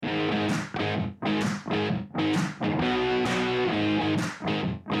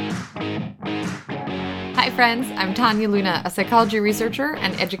Hi friends, I'm Tanya Luna, a psychology researcher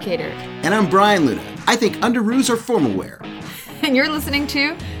and educator. And I'm Brian Luna. I think underoos are formal wear. And you're listening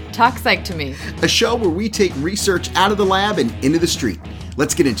to Talk Psych to Me, A show where we take research out of the lab and into the street.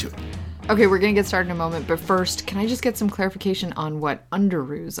 Let's get into it. Okay, we're going to get started in a moment, but first, can I just get some clarification on what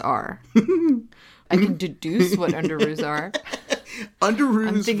underoos are? I can deduce what underoos are. Underoos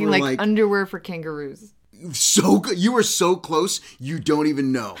I'm thinking like underwear for kangaroos. So good. You are so close, you don't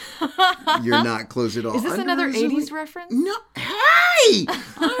even know. You're not close at all. Is this another 80s reference? No. Hey! I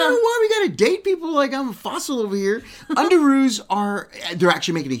don't know why we gotta date people like I'm a fossil over here. Underoos they're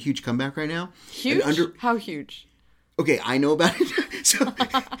actually making a huge comeback right now. Huge? How huge? Okay, I know about it.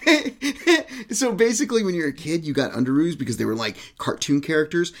 So basically when you're a kid, you got underoos because they were like cartoon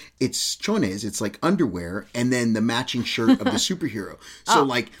characters. It's chones, it's like underwear, and then the matching shirt of the superhero.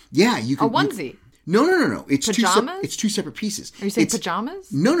 So you can... A onesie. No. It's pajamas? two separate pieces. Are you saying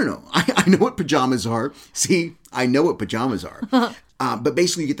pajamas? No. I know what pajamas are. See, I know what pajamas are. But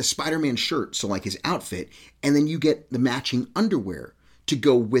basically you get the Spider-Man shirt, so like his outfit, and then you get the matching underwear to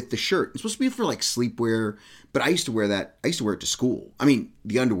go with the shirt. It's supposed to be for like sleepwear, but I used to wear that. I used to wear it to school. I mean,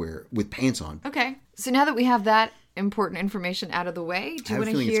 the underwear with pants on. Okay. So now that we have that important information out of the way, do you want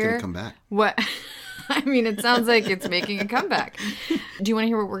to hear... it's going to come back. What? I mean, it sounds like it's making a comeback. Do you want to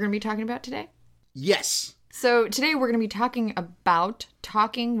hear what we're going to be talking about today? Yes. So today we're going to be talking about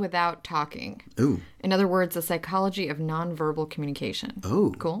talking without talking. Ooh. In other words, the psychology of nonverbal communication.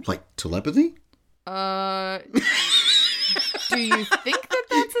 Oh. Cool. Like telepathy? Do you think that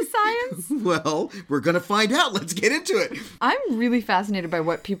that's a science? Well, we're going to find out. Let's get into it. I'm really fascinated by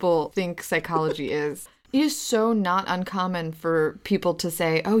what people think psychology is. It is so not uncommon for people to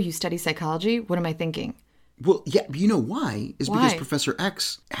say, oh, you study psychology? What am I thinking? Well, yeah, you know why? Why? Because Professor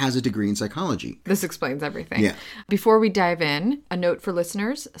X has a degree in psychology. This explains everything. Yeah. Before we dive in, a note for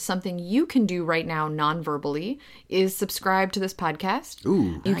listeners, something you can do right now non-verbally is subscribe to this podcast.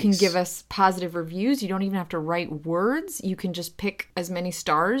 Ooh, You nice. can give us positive reviews. You don't even have to write words. You can just pick as many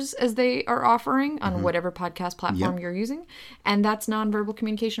stars as they are offering on whatever podcast platform you're using. And that's nonverbal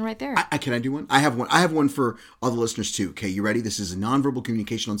communication right there. Can I do one? I have one. I have one for all the listeners too. Okay, you ready? This is a nonverbal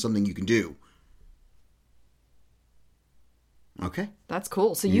communication on something you can do. Okay. That's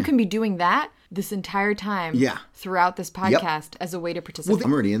cool. So you can be doing that this entire time throughout this podcast as a way to participate. Well,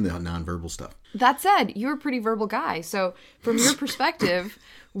 I'm already in the nonverbal stuff. That said, you're a pretty verbal guy. So from your perspective,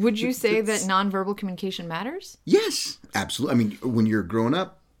 would you say that nonverbal communication matters? Yes, absolutely. I mean, when you're growing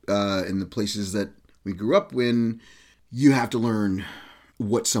up in the places that we grew up in, you have to learn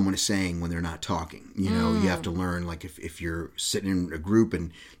what someone is saying when they're not talking. You know, you have to learn, like if you're sitting in a group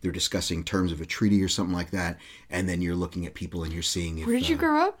and they're discussing terms of a treaty or something like that, and then you're looking at people and you're seeing if... Where did you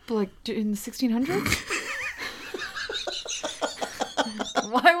grow up? Like in the 1600s?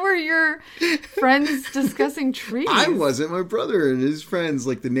 Why were your friends discussing treaties? I wasn't. My brother and his friends,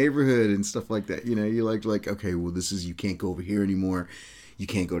 like the neighborhood and stuff like that. You know, you're like, okay, well, this is, you can't go over here anymore. You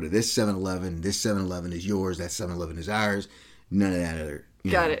can't go to this 7-Eleven. This 7-Eleven is yours. That 7-Eleven is ours. None of that other...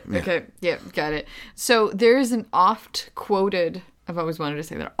 Got it. Yeah. Okay. Yeah, got it. So there's an oft-quoted, I've always wanted to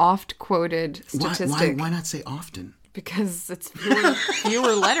say that, oft-quoted statistic. Why not say often? Because it's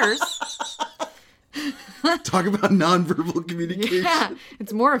fewer letters. Talk about nonverbal communication. Yeah,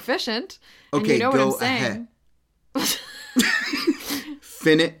 it's more efficient. Okay, and you know go what I'm saying.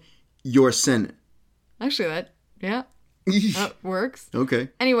 Finish your sentence. Actually, that works. Okay.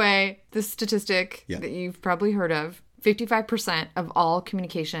 Anyway, this statistic that you've probably heard of, 55% of all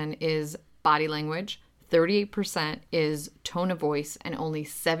communication is body language, 38% is tone of voice, and only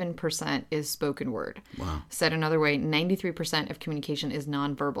 7% is spoken word. Wow. Said another way, 93% of communication is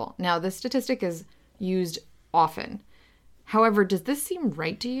nonverbal. Now, this statistic is used often. However, does this seem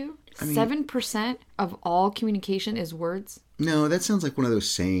right to you? 7% of all communication is words? No, that sounds like one of those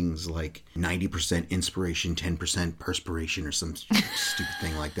sayings like 90% inspiration, 10% perspiration or some stupid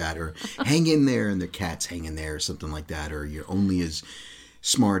thing like that. Or hang in there and the cat's hanging there or something like that. Or you're only as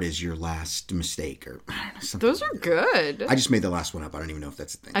smart as your last mistake or I don't know, something. Those are good. I just made the last one up. I don't even know if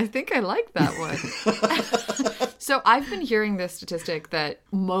that's a thing. I think I like that one. So I've been hearing this statistic that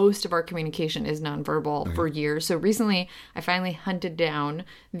most of our communication is nonverbal for years. So recently I finally hunted down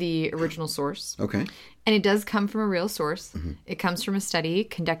the original source. Okay. And it does come from a real source. Mm-hmm. It comes from a study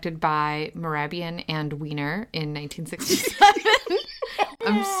conducted by Mehrabian and Wiener in 1967.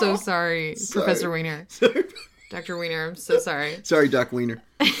 I'm so sorry, Professor Wiener. Sorry. Dr. Wiener, I'm so sorry. Sorry, Doc Wiener.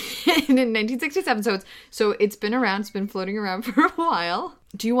 And in 1967, so it's been around, it's been floating around for a while.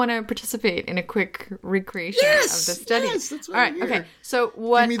 Do you want to participate in a quick recreation of the study? Yes, that's what All I'm right, here. okay. So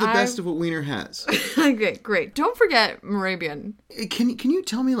what Give me the best of what Wiener has. Okay, great. Don't forget Mehrabian. Can you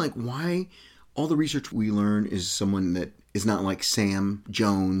tell me like why all the research we learn is someone that is not like Sam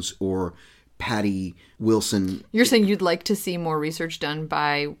Jones or Patty Wilson. You're saying you'd like to see more research done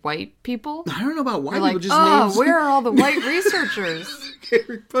by white people? I don't know about white You're people. like, Just names. where are all the white researchers? Okay,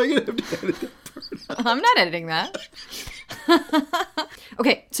 we're probably going to have to edit that part. I'm not editing that.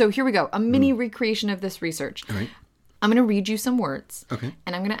 Okay, so here we go. A mini recreation of this research. All right. I'm going to read you some words. Okay.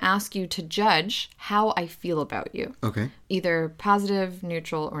 And I'm going to ask you to judge how I feel about you. Okay. Either positive,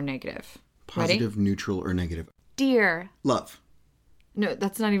 neutral, or negative. Positive, Ready? neutral, or negative. Dear. Love. No,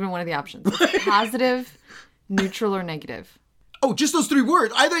 that's not even one of the options. It's positive, neutral, or negative. Oh, just those 3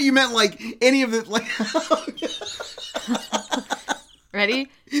 words. I thought you meant like any of the... Like... Ready?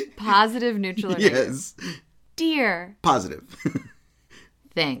 Positive, neutral, or negative. Yes. Dear. Positive.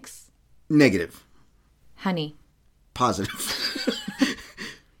 Thanks. Negative. Honey. Positive.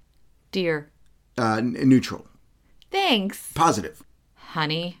 Dear. Neutral. Thanks. Positive.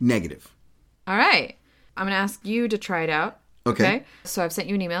 Honey. Negative. All right. I'm going to ask you to try it out. Okay. So I've sent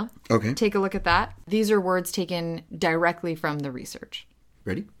you an email. Okay. Take a look at that. These are words taken directly from the research.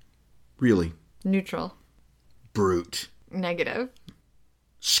 Ready? Really? Neutral. Brute. Negative.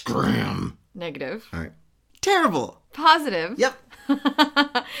 Scram. Negative. All right. Terrible. Positive. Yep.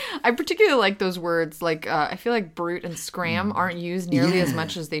 I particularly like those words. Like, I feel like brute and scram aren't used nearly as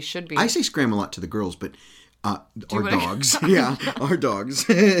much as they should be. I say scram a lot to the girls, but our wanna- dogs. Yeah, our dogs.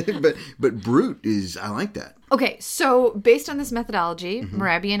 but brute is, I like that. Okay, so based on this methodology,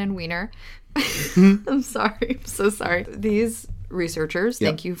 Mehrabian and Wiener, I'm sorry, I'm so sorry. These researchers,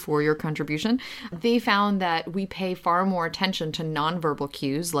 thank you for your contribution. They found that we pay far more attention to nonverbal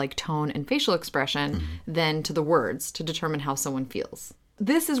cues like tone and facial expression than to the words to determine how someone feels.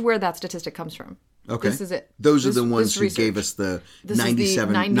 This is where that statistic comes from. Okay. This is it. Those are the ones who gave us the This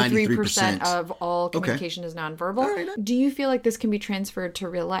 97, is the 93% 93%. of all communication is nonverbal. All right. Do you feel like this can be transferred to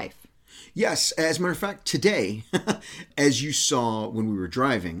real life? Yes, as a matter of fact, today, as you saw when we were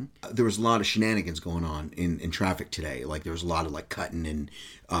driving, there was a lot of shenanigans going on in traffic today. Like there was a lot of like cutting and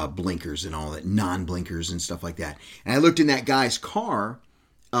blinkers and all that, non-blinkers and stuff like that. And I looked in that guy's car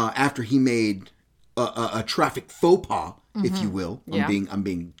after he made a traffic faux pas, if you will. Yeah. I'm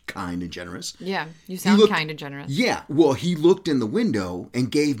being kind and generous. Yeah, you sound kind and generous. Yeah, well, he looked in the window and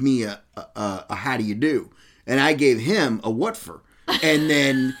gave me a how do you do, and I gave him a what for, and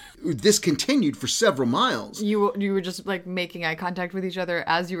then. This continued for several miles. You were just like making eye contact with each other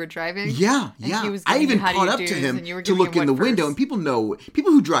as you were driving? Yeah, And yeah. he was I giving you even how do caught you up to do's him and you were to giving look him in the what window. first. And people know,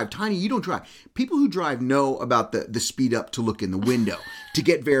 people who drive, Tiny, you don't drive. People who drive know about the speed up to look in the window to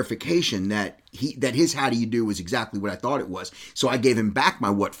get verification that his how do you do was exactly what I thought it was. So I gave him back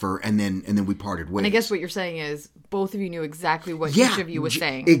my what for, and then we parted ways. And I guess what you're saying is both of you knew exactly what each of you was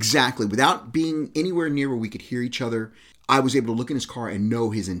saying. Exactly. Without being anywhere near where we could hear each other, I was able to look in his car and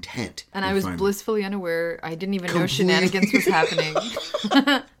know his intent. And I was blissfully unaware. I didn't even know Completely. shenanigans was happening.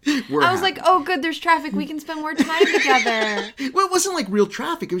 I was like, oh, good, there's traffic. We can spend more time together. Well, it wasn't like real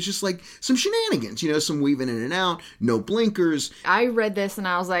traffic. It was just like some shenanigans, some weaving in and out, no blinkers. I read this and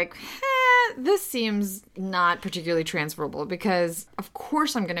I was like, this seems not particularly transferable because, of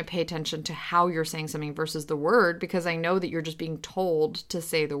course, I'm going to pay attention to how you're saying something versus the word because I know that you're just being told to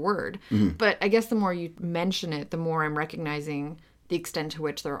say the word. But I guess the more you mention it, the more I'm recognizing the extent to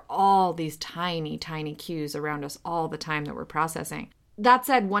which there are all these tiny, tiny cues around us all the time that we're processing. That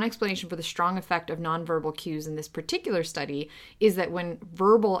said, one explanation for the strong effect of nonverbal cues in this particular study is that when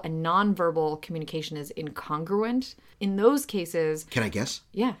verbal and nonverbal communication is incongruent, in those cases... Can I guess?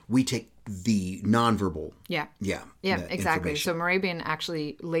 Yeah. We take the nonverbal. Yeah. Yeah. Exactly. So Mehrabian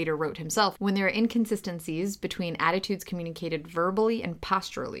actually later wrote himself, when there are inconsistencies between attitudes communicated verbally and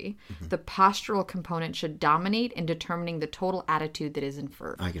posturally, the postural component should dominate in determining the total attitude that is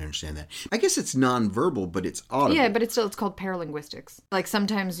inferred. I can understand that. I guess it's nonverbal, but it's audible. Yeah, but it's called paralinguistics. Like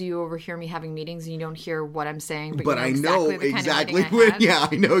sometimes you overhear me having meetings and you don't hear what I'm saying, but I you know exactly I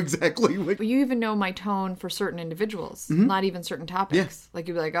know exactly what. But you even know my tone for certain individuals, not even certain topics. Yeah. Like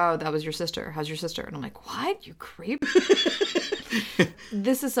you'd be like, oh, that was your sister. How's your sister? And I'm like, what? You creep?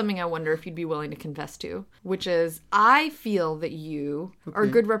 This is something I wonder if you'd be willing to confess to, which is I feel that you are a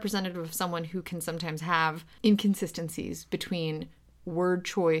good representative of someone who can sometimes have inconsistencies between word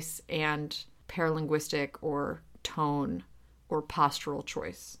choice and paralinguistic or tone or postural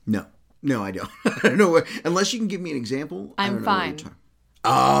choice. No, I don't. I don't know. Unless you can give me an example. I I'm don't know what fine. you're talking-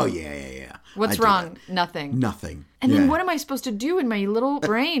 Oh, yeah. What's wrong? Nothing. Nothing. And then what am I supposed to do in my little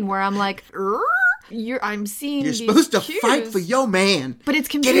brain where I'm like, I'm seeing You're these supposed to cues, fight for your man. but it's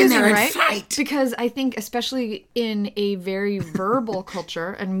confusing, Get in there and right? fight. Because I think, especially in a very verbal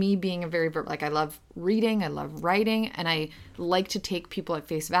culture, and me being a very verbal, like I love reading, I love writing, and I like to take people at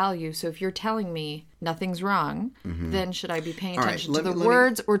face value. So if you're telling me nothing's wrong, then should I be paying attention to the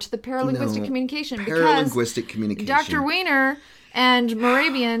words or to the paralinguistic communication? Paralinguistic communication. Dr. Weiner and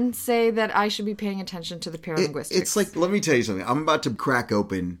Morabian say that I should be paying attention to the paralinguistics. It's like, let me tell you something. I'm about to crack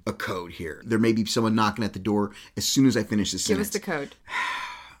open a code here. There may be someone knocking at the door as soon as I finish this sentence. Give us the code.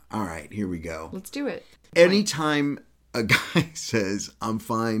 All right, here we go. Let's do it. Anytime a guy says, I'm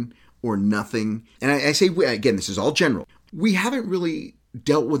fine or nothing, and I say, again, this is all general, we haven't really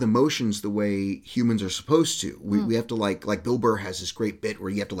dealt with emotions the way humans are supposed to. We have to like Bill Burr has this great bit where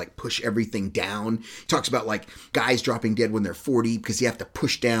you have to like push everything down. He talks about like guys dropping dead when they're 40 because you have to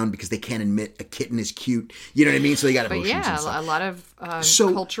push down because they can't admit a kitten is cute. You know what I mean? So they got emotions. But yeah, a lot of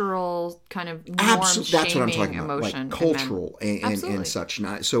cultural kind of norm-shaming that's what I'm talking about. Emotion. Like cultural and such.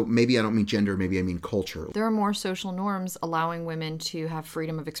 So maybe I don't mean gender, maybe I mean culture. There are more social norms allowing women to have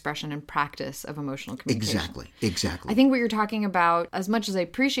freedom of expression and practice of emotional communication. Exactly. I think what you're talking about, as much as I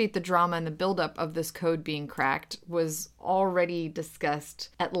appreciate the drama and the buildup of this code being cracked, was already discussed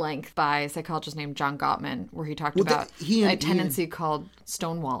at length by a psychologist named John Gottman, where he talked about a tendency called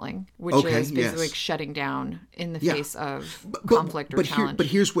stonewalling, which is basically like shutting down in the face of conflict or challenge. But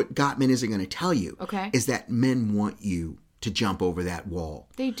here's what Gottman isn't going to tell you, is that men want you to jump over that wall.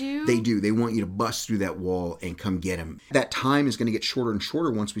 They do? They do. They want you to bust through that wall and come get him. That time is going to get shorter and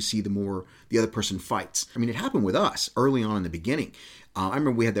shorter once we see the more the other person fights. I mean, it happened with us early on in the beginning. I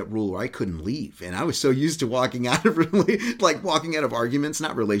remember we had that rule where I couldn't leave, and I was so used to walking out of arguments,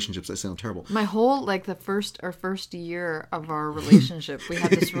 not relationships. That sound terrible. My whole our first year of our relationship, we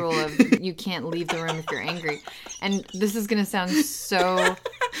had this rule of you can't leave the room if you're angry, and this is going to sound so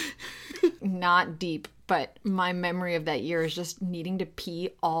not deep, but my memory of that year is just needing to pee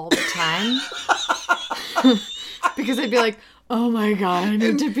all the time because I'd be like, oh my God, I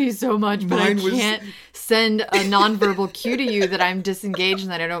need to pee so much, but I can't send a nonverbal cue to you that I'm disengaged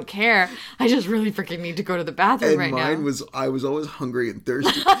and that I don't care. I just really freaking need to go to the bathroom right now. I was always hungry and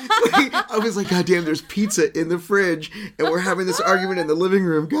thirsty. I was like, God damn, there's pizza in the fridge and we're having this argument in the living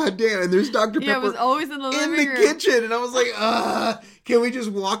room. God damn, and there's Dr. Pepper it was always in the living room. kitchen. And I was like, can we just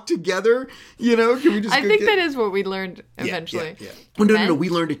walk together? You know, can we just I think that is what we learned eventually. Yeah. Well, no, we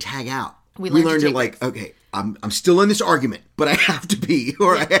learned to tag out. We learned to like, okay, I'm still in this argument, but I have to pee,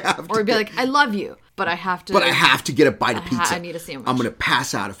 or I have to. Or be like, I love you, but I have to. But I have to get a bite of pizza. I need a sandwich. I'm going to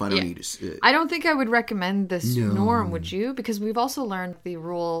pass out if I don't eat it. I don't think I would recommend this norm, would you? Because we've also learned the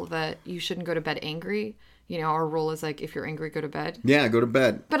rule that you shouldn't go to bed angry. You know, our rule is like, if you're angry, go to bed. Yeah, go to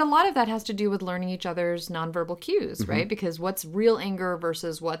bed. But a lot of that has to do with learning each other's nonverbal cues, right? Because what's real anger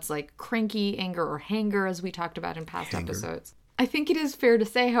versus what's like cranky anger or hanger, as we talked about in past episodes. I think it is fair to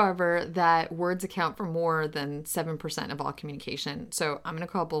say, however, that words account for more than 7% of all communication. So I'm going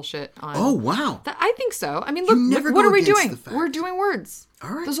to call bullshit on... Oh, wow. I think so. I mean, look, what are we doing? We're doing words. All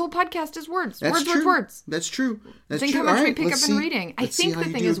right. This whole podcast is words. That's true. Words. That's true. Think how much we pick up in reading. I think the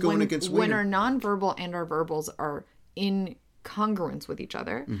thing is when our nonverbal and our verbals are in congruence with each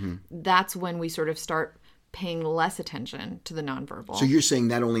other, that's when we sort of start paying less attention to the nonverbal. So you're saying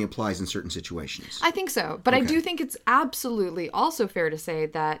that only applies in certain situations? I think so. But I do think it's absolutely also fair to say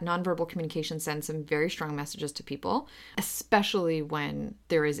that nonverbal communication sends some very strong messages to people, especially when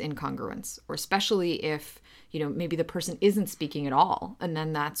there is incongruence, or especially if, you know, maybe the person isn't speaking at all, and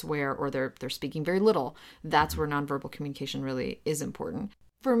then that's where, or they're speaking very little, that's where nonverbal communication really is important.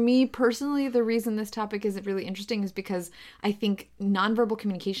 For me personally, the reason this topic isn't really interesting is because I think nonverbal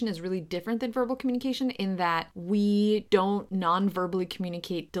communication is really different than verbal communication in that we don't nonverbally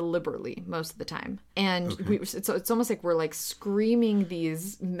communicate deliberately most of the time. And it's almost like we're like screaming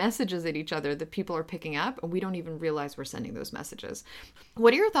these messages at each other that people are picking up, and we don't even realize we're sending those messages.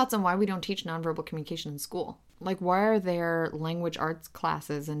 What are your thoughts on why we don't teach nonverbal communication in school? Like, why are there language arts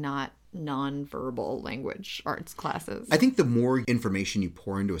classes and not non-verbal language arts classes? I think the more information you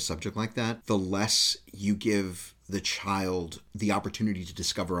pour into a subject like that, the less you give the child the opportunity to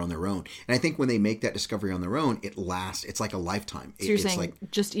discover on their own. And I think when they make that discovery on their own, it lasts. It's like a lifetime. So you're saying like,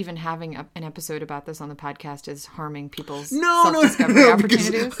 just even having an episode about this on the podcast is harming people's self-discovery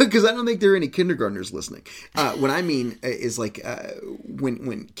opportunities? Because I don't think there are any kindergartners listening. What I mean is like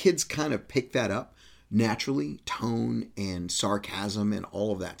when kids kind of pick that up, naturally, tone and sarcasm and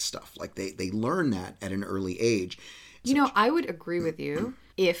all of that stuff. Like they learn that at an early age. You know, I would agree with you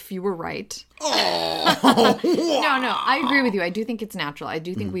if you were right. Oh, No, I agree with you. I do think it's natural. I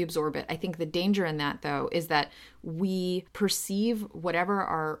do think we absorb it. I think the danger in that, though, is that we perceive whatever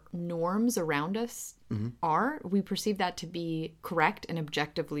our norms around us are, we perceive that to be correct and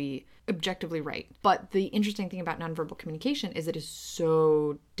objectively right. But the interesting thing about nonverbal communication is it is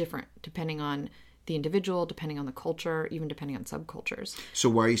so different depending on the individual, depending on the culture, even depending on subcultures. So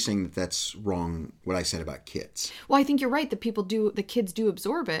why are you saying that that's wrong, what I said about kids? Well, I think you're right that the kids do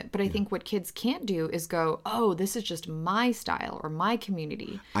absorb it, but I think what kids can't do is go, oh, this is just my style or my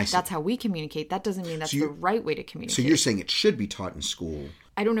community. That's how we communicate. That doesn't mean that's the right way to communicate. So you're saying it should be taught in school.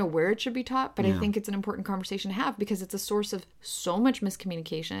 I don't know where it should be taught, but I think it's an important conversation to have because it's a source of so much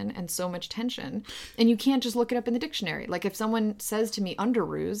miscommunication and so much tension. And you can't just look it up in the dictionary. Like if someone says to me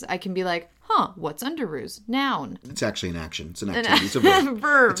underoos, I can be like, what's underoos? Noun. It's actually an action. It's an activity. It's a verb.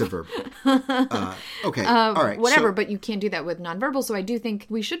 Verb. It's a verb. Okay. All right. Whatever, but you can't do that with nonverbal. So I do think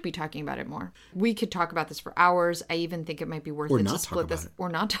we should be talking about it more. We could talk about this for hours. I even think it might be worth it to split this. Or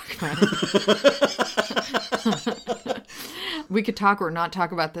not talk about it. We could talk or not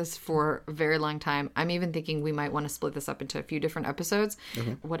talk about this for a very long time. I'm even thinking we might want to split this up into a few different episodes.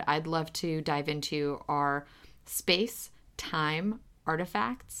 Okay. What I'd love to dive into are space, time,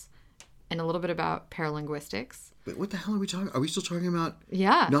 artifacts, and a little bit about paralinguistics. But what the hell are we talking? Are we still talking about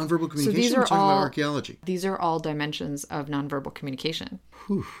nonverbal communication? So these are we're talking about archaeology. These are all dimensions of nonverbal communication.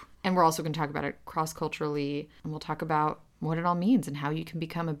 Whew. And we're also going to talk about it cross-culturally, and we'll talk about what it all means and how you can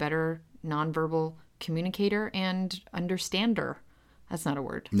become a better nonverbal communicator and understander. That's not a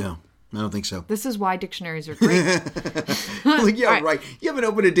word. No, I don't think so. This is why dictionaries are great. Right. You haven't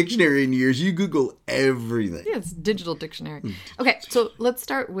opened a dictionary in years. You Google everything. Yeah, it's digital dictionary. Okay, so let's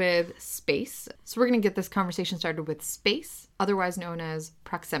start with space. So we're going to get this conversation started with space, otherwise known as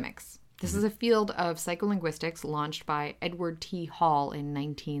proxemics. This is a field of psycholinguistics launched by Edward T. Hall in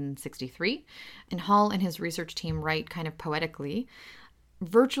 1963. And Hall and his research team write kind of poetically,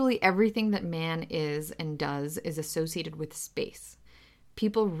 virtually everything that man is and does is associated with space.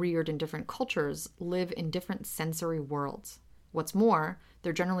 People reared in different cultures live in different sensory worlds. What's more,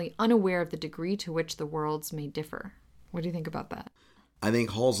 they're generally unaware of the degree to which the worlds may differ. What do you think about that? I think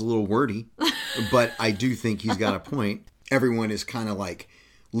Hall's a little wordy, but I do think he's got a point. Everyone is kind of like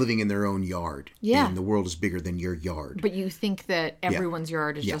living in their own yard. Yeah. And the world is bigger than your yard. But you think that everyone's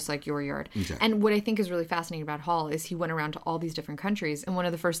yard is just like your yard. Exactly. And what I think is really fascinating about Hall is he went around to all these different countries. And one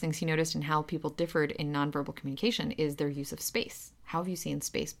of the first things he noticed in how people differed in nonverbal communication is their use of space. How have you seen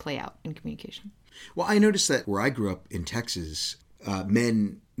space play out in communication? Well, I noticed that where I grew up in Texas,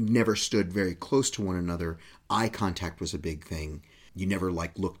 men never stood very close to one another. Eye contact was a big thing. You never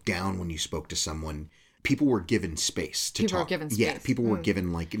looked down when you spoke to someone. People were given space to talk. People were given space. Yeah, people were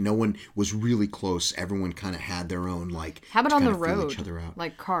given, no one was really close. Everyone kind of had their own, How about on the feel road? Each other out.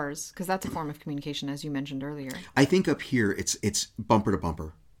 Like cars, because that's a form of communication, as you mentioned earlier. I think up here, it's bumper to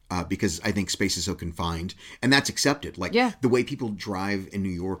bumper. Because I think space is so confined. And that's accepted. The way people drive in New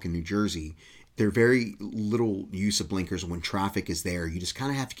York and New Jersey, there's very little use of blinkers when traffic is there. You just kind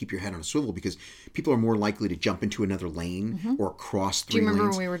of have to keep your head on a swivel because people are more likely to jump into another lane or cross 3 lanes. Do you remember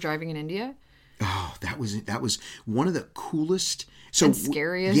when we were driving in India? Oh, that was one of the coolest and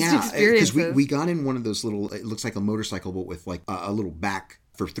scariest experiences. Because we got in one of those little, it looks like a motorcycle, but with a little back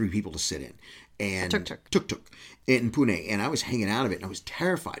for 3 people to sit in. And tuk-tuk in Pune, and I was hanging out of it, and I was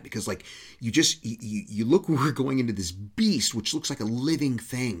terrified because you look where we're going into this beast, which looks like a living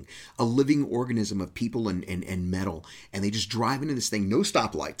thing, a living organism of people and metal, and they just drive into this thing. No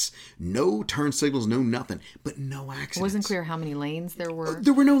stoplights, no turn signals, no nothing, but no accidents. It wasn't clear how many lanes there were.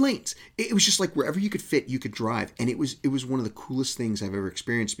 There were no lanes. It was just wherever you could fit, you could drive, and it was one of the coolest things I've ever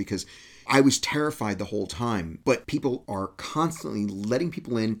experienced because I was terrified the whole time. But people are constantly letting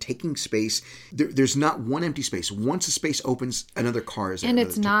people in, taking space. There's not one empty space. Once a space opens, another car is there. And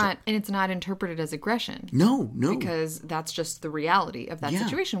it's not interpreted as aggression. No. Because that's just the reality of that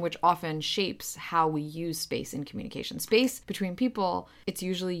situation, which often shapes how we use space in communication. Space between people, it's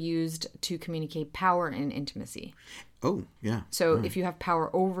usually used to communicate power and intimacy. Oh, yeah. So if you have power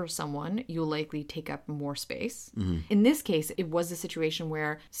over someone, you'll likely take up more space. Mm-hmm. In this case, it was a situation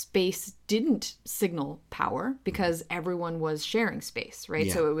where space didn't signal power because everyone was sharing space, right?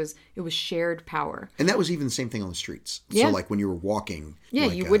 Yeah. So it was shared power. And that was even the same thing on the streets. Yeah. So when you were walking. Yeah,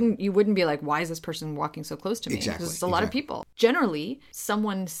 you wouldn't be like, why is this person walking so close to me? Exactly. Because it's a lot of people. Generally,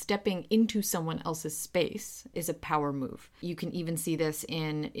 someone stepping into someone else's space is a power move. You can even see this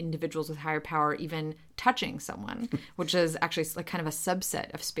in individuals with higher power, even touching someone, which is actually like kind of a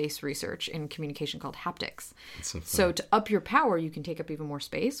subset of space research in communication called haptics. So to up your power, you can take up even more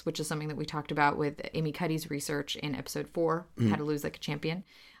space, which is something that we talked about with Amy Cuddy's research in episode 4, How to Lose Like a Champion.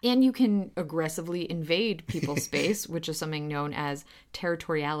 And you can aggressively invade people's space, which is something known as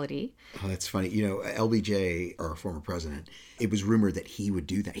territoriality. Oh, that's funny. You know, LBJ, our former president, it was rumored that he would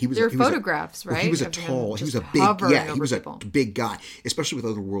do that. There are photographs, right? He was a tall, he was a big guy, especially with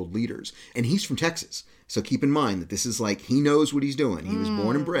other world leaders. And he's from Texas. So keep in mind that this is like, he knows what he's doing. He was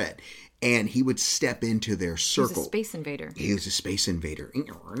born and bred. And he would step into their circle. He was a space invader. He was a space invader.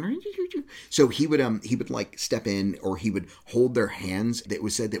 So he would like step in, or he would hold their hands. It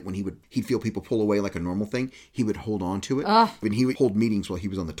was said that when he'd feel people pull away like a normal thing, he would hold on to it. And he would hold meetings while he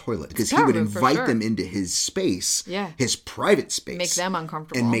was on the toilet, because he would invite them into his space, his private space. Make them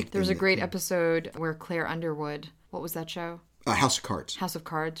uncomfortable. There's a great episode where Claire Underwood, what was that show? House of Cards. House of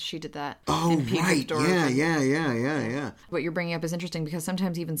Cards. She did that. Oh, right. Yeah. What you're bringing up is interesting, because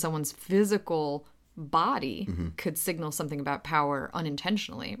sometimes even someone's physical body could signal something about power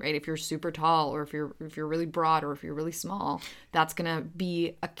unintentionally, right? If you're super tall, or if you're really broad, or if you're really small, that's going to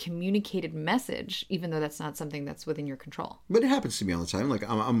be a communicated message, even though that's not something that's within your control. But it happens to me all the time. Like,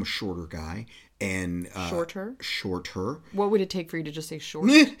 I'm a shorter guy. And Shorter. What would it take for you to just say short?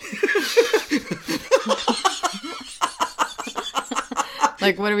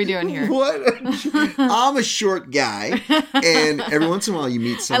 Like, what are we doing here? I'm a short guy, and every once in a while you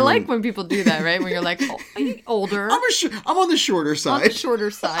meet someone. I like when people do that, right? When you're like, oh, are you older? I'm on the shorter side. On the shorter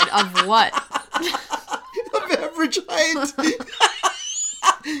side of what? Of average height.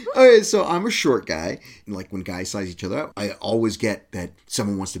 Okay, so I'm a short guy. And like, when guys size each other up, I always get that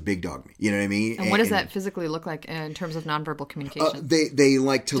someone wants to big dog me. You know what I mean? And what does that physically look like in terms of nonverbal communication? They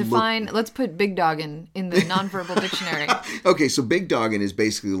like to define. Let's put big dogging in the nonverbal dictionary. Okay, so big dogging is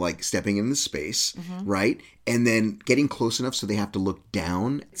basically like stepping in the space, right? And then getting close enough so they have to look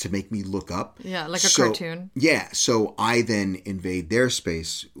down to make me look up. Yeah, like a cartoon. Yeah, so I then invade their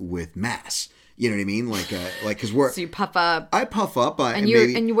space with mass. You know what I mean? Like, because we're... So you puff up. I puff up.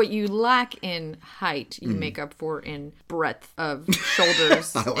 And what you lack in height, you make up for in breadth of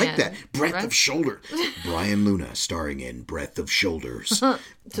shoulders. I like that. Breadth of shoulder. Brian Luna starring in Breadth of Shoulders.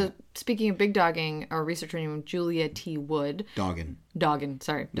 So, speaking of big dogging, our researcher named Julia T. Wood. Doggin.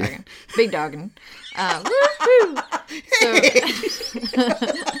 Big doggin. Woo-hoo!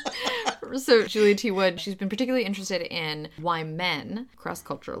 So Julia T. Wood, she's been particularly interested in why men,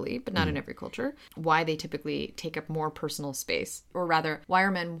 cross-culturally, but not in every culture, why they typically take up more personal space. Or rather, why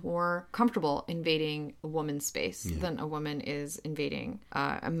are men more comfortable invading a woman's space than a woman is invading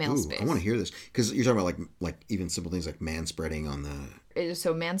a male space? I want to hear this. Because you're talking about like even simple things like manspreading on the...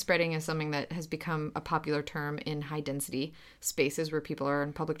 So manspreading is something that has become a popular term in high-density spaces where people are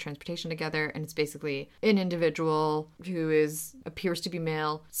in public transportation together, and it's basically an individual who appears to be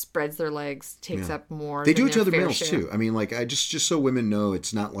male, spreads their legs, takes up more. They do it to other males too. I mean, like, just so women know,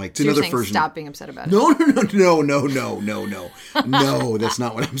 it's not like it's so another version. Stop being upset about it. No, that's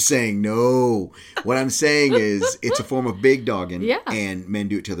not what I'm saying. No, what I'm saying is it's a form of big dogging, and men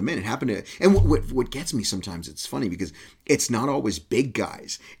do it to other men. It happened to, and what gets me sometimes, it's funny because it's not always big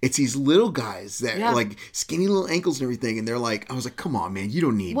guys. It's these little guys that are like skinny little ankles and everything. And they're like, I was like, come on, man, you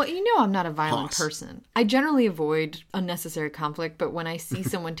don't need... Well, you know, I'm not a violent person. I generally avoid unnecessary conflict, but when I see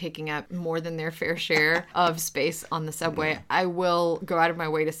someone taking up more than their fair share of space on the subway, I will go out of my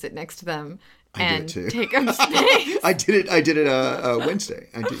way to sit next to them and take up space. I did it Wednesday.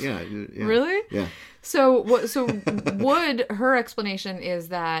 I did, yeah. Really? Yeah. So Wood, her explanation is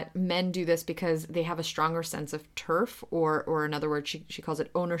that men do this because they have a stronger sense of turf, or in other words, she calls it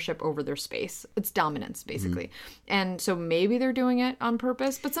ownership over their space. It's dominance, basically. And so maybe they're doing it on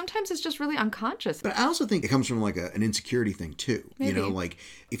purpose, but sometimes it's just really unconscious. But I also think it comes from like an insecurity thing too. Maybe. You know, like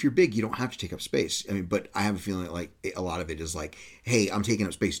if you're big, you don't have to take up space. I mean, but I have a feeling that like a lot of it is like, hey, I'm taking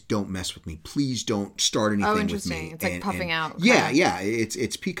up space. Don't mess with me. Please don't start anything with me. It's like puffing out. Yeah.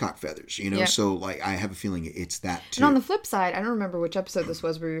 It's peacock feathers, you know? Yeah. So like I have a feeling it's that too. And on the flip side, I don't remember which episode this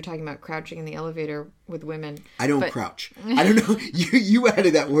was where you were talking about crouching in the elevator with women. I don't crouch. I don't know. You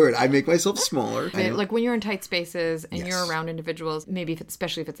added that word. I make myself smaller. Like when you're in tight spaces and you're around individuals, maybe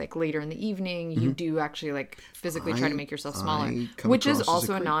especially if it's like later in the evening, you do actually like physically try to make yourself smaller, which is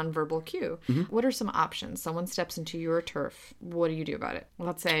also a nonverbal cue. What are some options? Someone steps into your turf. What do you do about it?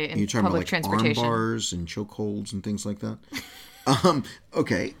 Let's say in public transportation. Arm bars and chokeholds and things like that.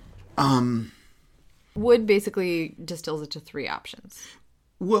 Okay. Wood basically distills it to 3 options.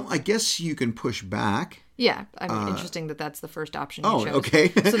 Well, I guess you can push back. Yeah. I mean, interesting that that's the first option you chose.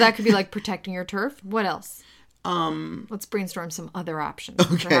 Okay. So that could be like protecting your turf. What else? Let's brainstorm some other options.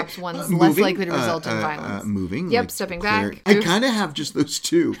 Okay. Perhaps one's less likely to result in violence. Moving. Yep, like stepping clear. back. I kind of have just those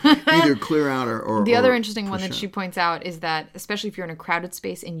two. Either clear out or the other interesting one push that out. she points out is that, especially if you're in a crowded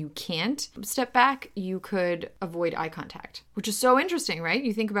space and you can't step back, you could avoid eye contact, which is so interesting, right?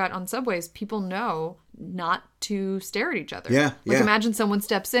 You think about on subways, people know not to stare at each other. Yeah, Like yeah. imagine someone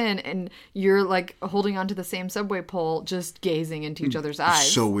steps in and you're like holding onto the same subway pole, just gazing into each other's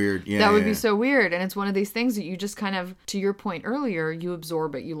eyes. So weird. Yeah, That would yeah. be so weird. And it's one of these things that you just kind of, to your point earlier, you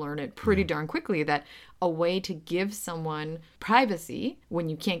absorb it, you learn it pretty darn quickly, that a way to give someone privacy when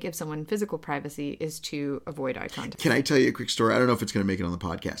you can't give someone physical privacy is to avoid eye contact. Can I tell you a quick story? I don't know if it's going to make it on the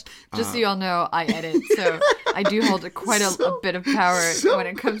podcast. Just so y'all know, I edit, so I do hold quite a bit of power when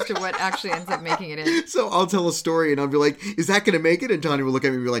it comes to what actually ends up making it in. So I'll tell a story and I'll be like, is that going to make it? And Tanya will look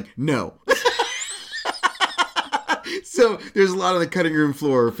at me and be like, no. So there's a lot on the cutting room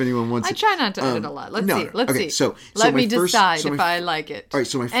floor if anyone wants I it. try not to edit a lot. Let's see. Let's okay, see. So Let my me first- decide so if my- I like it. All right,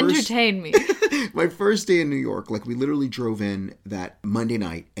 so my first... Entertain me. My first day in New York, like we literally drove in that Monday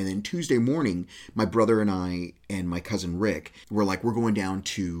night, and then Tuesday morning, my brother and I and my cousin Rick were like, we're going down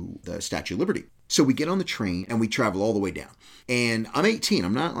to the Statue of Liberty. So we get on the train and we travel all the way down. And I'm 18.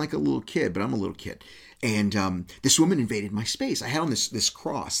 I'm not like a little kid, but I'm a little kid. And this woman invaded my space. I had on this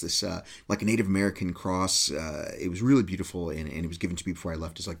cross, this like a Native American cross. It was really beautiful, and it was given to me before I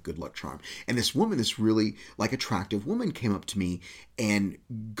left as like good luck charm. And this woman, this really like attractive woman, came up to me and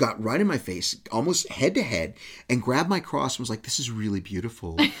got right in my face, almost head to head, and grabbed my cross and was like, "This is really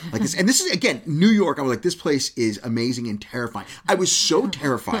beautiful." Like this, and this is again New York. I was like, "This place is amazing and terrifying." I was so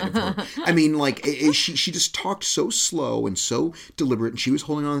terrified of her. I mean, like she just talked so slow and so deliberate, and she was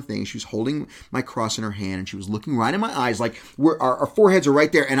holding on to the thing. She was holding my cross in her hand, and she was looking right in my eyes, like our foreheads are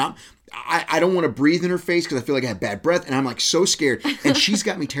right there, and I don't want to breathe in her face because I feel like I have bad breath, and I'm like so scared, and she's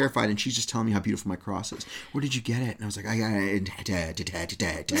got me terrified, and she's just telling me how beautiful my cross is. Where did you get it? And I was like, I got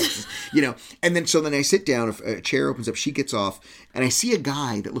it, you know. And then I sit down, a chair opens up, she gets off, and I see a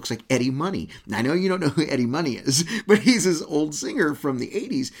guy that looks like Eddie Money. Now, I know you don't know who Eddie Money is, but he's this old singer from the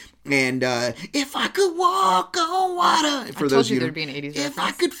 80s. And if I could walk on water, for I those told you of there'd be an 80s if reference.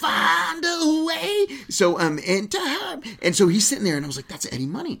 I could find a way. So and so he's sitting there, and I was like, that's Eddie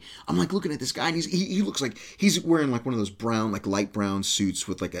Money. I'm like looking at this guy, and he looks like he's wearing like one of those brown, like light brown suits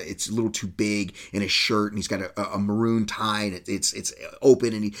with like it's a little too big, and a shirt, and he's got a maroon tie, and it's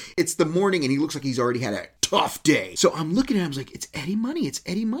open, and it's the morning, and he looks like he's already had a tough day. So I'm looking at him, I was like, it's Eddie Money, it's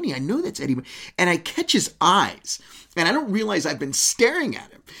Eddie Money. I know that's Eddie Money. And I catch his eyes, and I don't realize I've been staring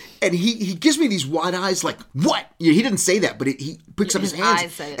at him. And he gives me these wide eyes, like, what? You know, he didn't say that, but he picks up his hands,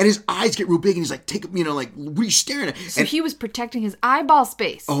 eyes said it. and his eyes get real big, and he's like, take, you know, like, what are you staring at? So And he was protecting his eyeball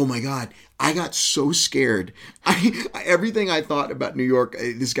space. oh my God, I got so scared. Everything I thought about New York,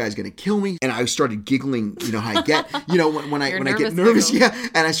 this guy's going to kill me. And I started giggling, you know how I get, you know, when I get nervous, giggle. yeah.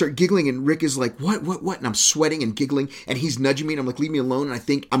 And I start giggling, and Rick is like, what? And I'm sweating and giggling, and he's nudging me, and I'm like, leave me alone. And I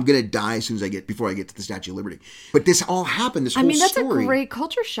think I'm going to die before I get to the Statue of Liberty. But this all happened, this whole story. That's a great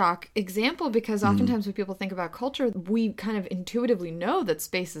culture shock example, because oftentimes when people think about culture, we kind of intuitively know that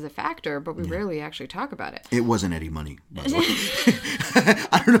space is a factor, but we rarely actually talk about it. It wasn't Eddie Money, by the way.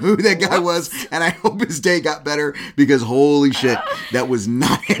 I don't know who that guy was, and I hope his day got better, because holy shit, that was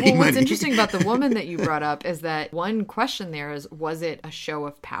not Eddie Money. What's interesting about the woman that you brought up is that one question there is, was it a show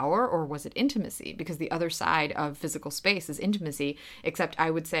of power or was it intimacy? Because the other side of physical space is intimacy, except I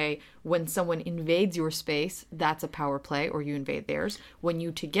would say when someone invades your space, that's a power play, or you invade theirs. When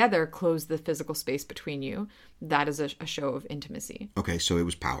you together close the physical space between you, that is a show of intimacy. Okay, so it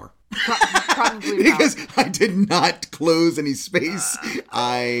was power. Probably Because power. I did not close any space.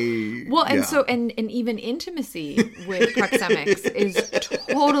 So even intimacy with proxemics is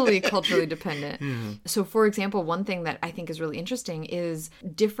totally culturally dependent. So for example, one thing that I think is really interesting is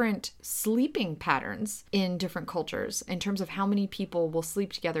different sleeping patterns in different cultures in terms of how many people will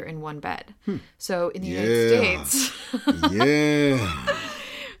sleep together in one bed. So in the United States,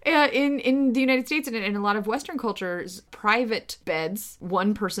 Yeah. in the United States and in a lot of Western cultures, private beds,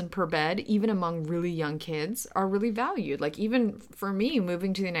 one person per bed, even among really young kids, are really valued. Like even for me,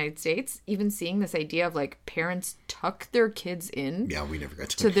 moving to the United States, even seeing this idea of like parents tuck their kids in Yeah, we never got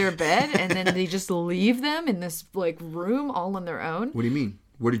to their bed and then they just leave them in this like room all on their own. What do you mean?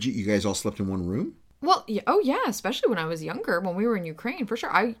 What did you guys all slept in one room? Well, yeah, especially when I was younger, when we were in Ukraine, for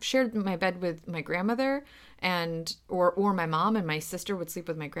sure. I shared my bed with my grandmother, or my mom and my sister would sleep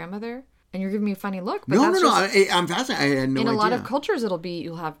with my grandmother. And you're giving me a funny look, but No. just, I'm fascinated. I had no idea. in a lot of cultures,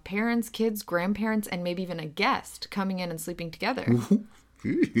 you'll have parents, kids, grandparents, and maybe even a guest coming in and sleeping together.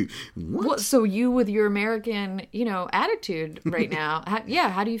 What? Well, so you with your American, attitude right now,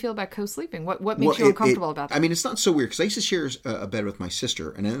 how do you feel about co-sleeping? What makes you uncomfortable about that? I mean, it's not so weird because I used to share a bed with my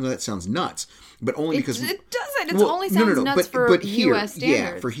sister, and I know that sounds nuts, but only because it doesn't. It only sounds nuts for U.S.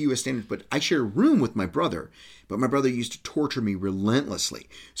 standards. Yeah, for U.S. standards. But I share a room with my brother. But my brother used to torture me relentlessly.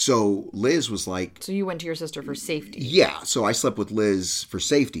 So Liz was like... So you went to your sister for safety. Yeah. So I slept with Liz for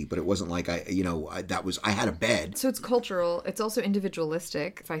safety, but it wasn't like I had a bed. So it's cultural. It's also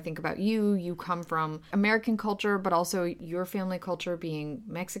individualistic. If I think about you come from American culture, but also your family culture being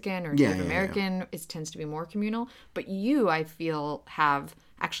Mexican or Native American, it tends to be more communal. But you, I feel, have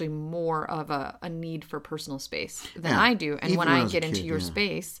actually more of a need for personal space than I do. And when I get into your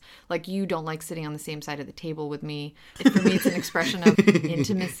space, like you don't like sitting on the same side of the table with me. For me, it's an expression of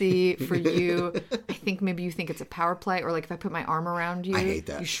intimacy. For you, I think maybe you think it's a power play, or like if I put my arm around you, I hate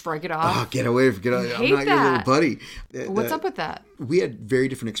that. You shrug it off. Oh, get away! I'm not your little buddy. What's up with that? We had very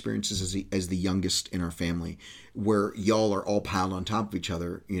different experiences as the youngest in our family, where y'all are all piled on top of each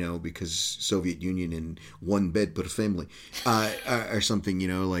other, because Soviet Union in one bed per family, or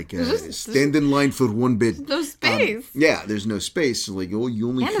something, stand in line for one bed. No space. There's no space. So you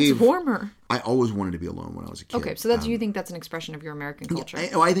only and it's warmer. I always wanted to be alone when I was a kid. Okay, so you think that's an expression of your American culture?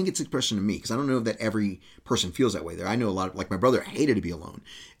 I think it's an expression of me, because I don't know that every person feels that way. I know a lot of, like my brother hated to be alone.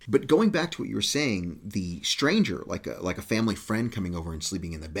 But going back to what you were saying, the stranger, like a family friend coming over and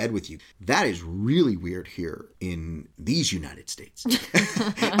sleeping in the bed with you, that is really weird here in these United States.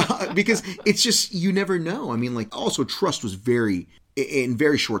 Because it's just, you never know. I mean, also trust was in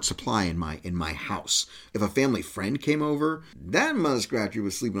very short supply in my house. If a family friend came over, that mother scratcher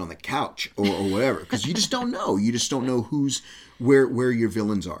was sleeping on the couch or whatever, because you just don't know. You just don't know where your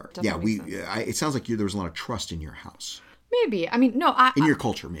villains are. It sounds like there was a lot of trust in your house. Maybe. I mean, no. In your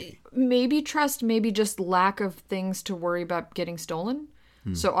culture, maybe. Maybe trust, maybe just lack of things to worry about getting stolen.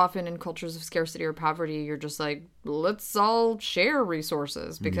 So often in cultures of scarcity or poverty, you're just like, let's all share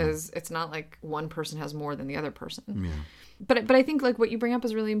resources, because it's not like one person has more than the other person. Yeah. But I think what you bring up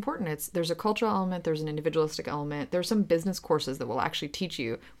is really important. There's a cultural element, there's an individualistic element. There's some business courses that will actually teach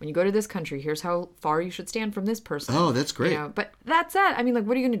you, when you go to this country, here's how far you should stand from this person. Oh, that's great. But that's it. I mean,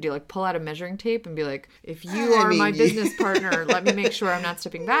 what are you going to do? Pull out a measuring tape and be like, if you are my business partner, let me make sure I'm not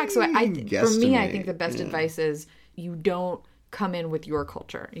stepping back. So I think the best advice is you don't come in with your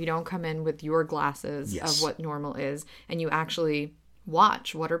culture. You don't come in with your glasses of what normal is, and you actually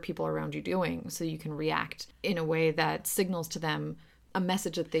watch what are people around you doing, so you can react in a way that signals to them a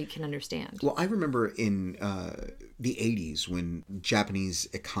message that they can understand. Well, I remember in the 80s when Japanese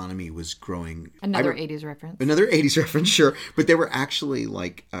economy was growing. Another 80s reference. Another 80s reference, sure. But there were actually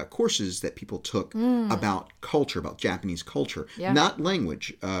courses that people took about culture, about Japanese culture, not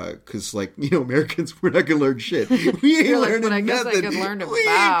language. Because Americans, we're not going to learn shit. We ain't learning nothing. I guess I could learn to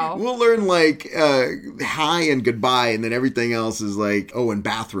bow. We'll learn hi and goodbye, and then everything else is and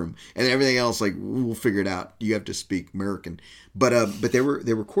bathroom. And then everything else, we'll figure it out. You have to speak American. But there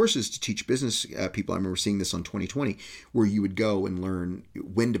were courses to teach business people. I remember seeing this on 2020, where you would go and learn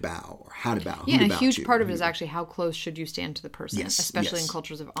when to bow or how to bow. Yeah, a huge part of it is actually how close should you stand to the person, especially in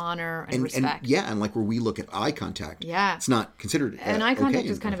cultures of honor and respect. And where we look at eye contact, it's not considered. And eye contact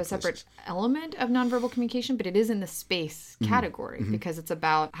is kind of a separate element of nonverbal communication, but it is in the space category because it's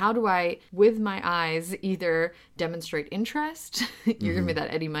about how do I, with my eyes, either demonstrate interest. You're giving me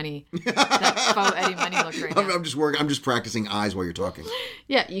that Eddie Money, that faux Eddie Money look right now. I'm just practicing eyes while you're talking.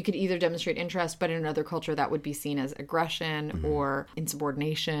 Yeah, you could either demonstrate interest, but in another culture that would be seen as aggression or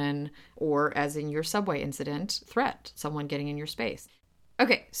insubordination, or as in your subway incident, threat, someone getting in your space.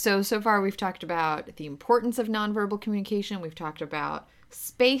 Okay, so far we've talked about the importance of nonverbal communication. We've talked about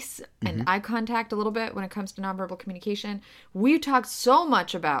space and eye contact a little bit when it comes to nonverbal communication. We've talked so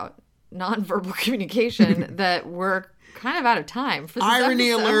much about nonverbal communication that we're kind of out of time for this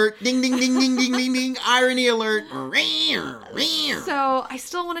Irony episode. alert. Ding, ding, ding, ding, ding, ding, ding. Irony alert. So I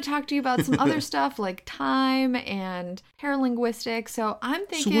still want to talk to you about some other stuff like time and paralinguistics. So I'm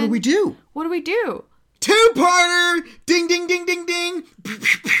thinking... So what do we do? What do we do? Two-parter! Ding, ding, ding, ding, ding.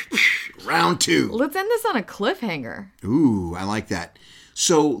 Round 2. Let's end this on a cliffhanger. Ooh, I like that.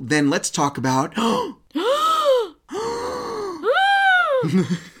 So then let's talk about...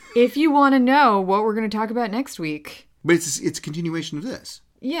 If you want to know what we're going to talk about next week... But it's a continuation of this.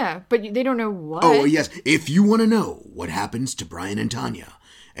 Yeah, but they don't know what. Oh, yes. If you want to know what happens to Brian and Tanya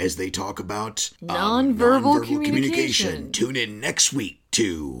as they talk about nonverbal communication, tune in next week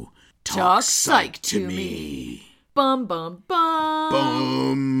to Talk Psych to Me. Bum, bum, bum.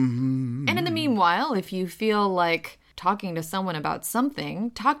 Bum. And in the meanwhile, if you feel like talking to someone about something,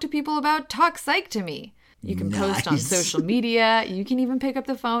 talk to people about Talk Psych to Me. You can post on social media. You can even pick up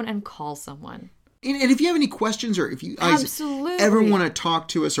the phone and call someone. And if you have any questions, or if you guys ever want to talk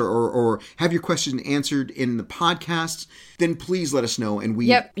to us or have your question answered in the podcast, then please let us know. And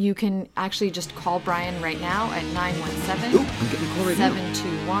you can actually just call Brian right now at 917 I'm getting a call right now.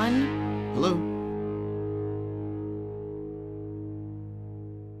 721 Hello.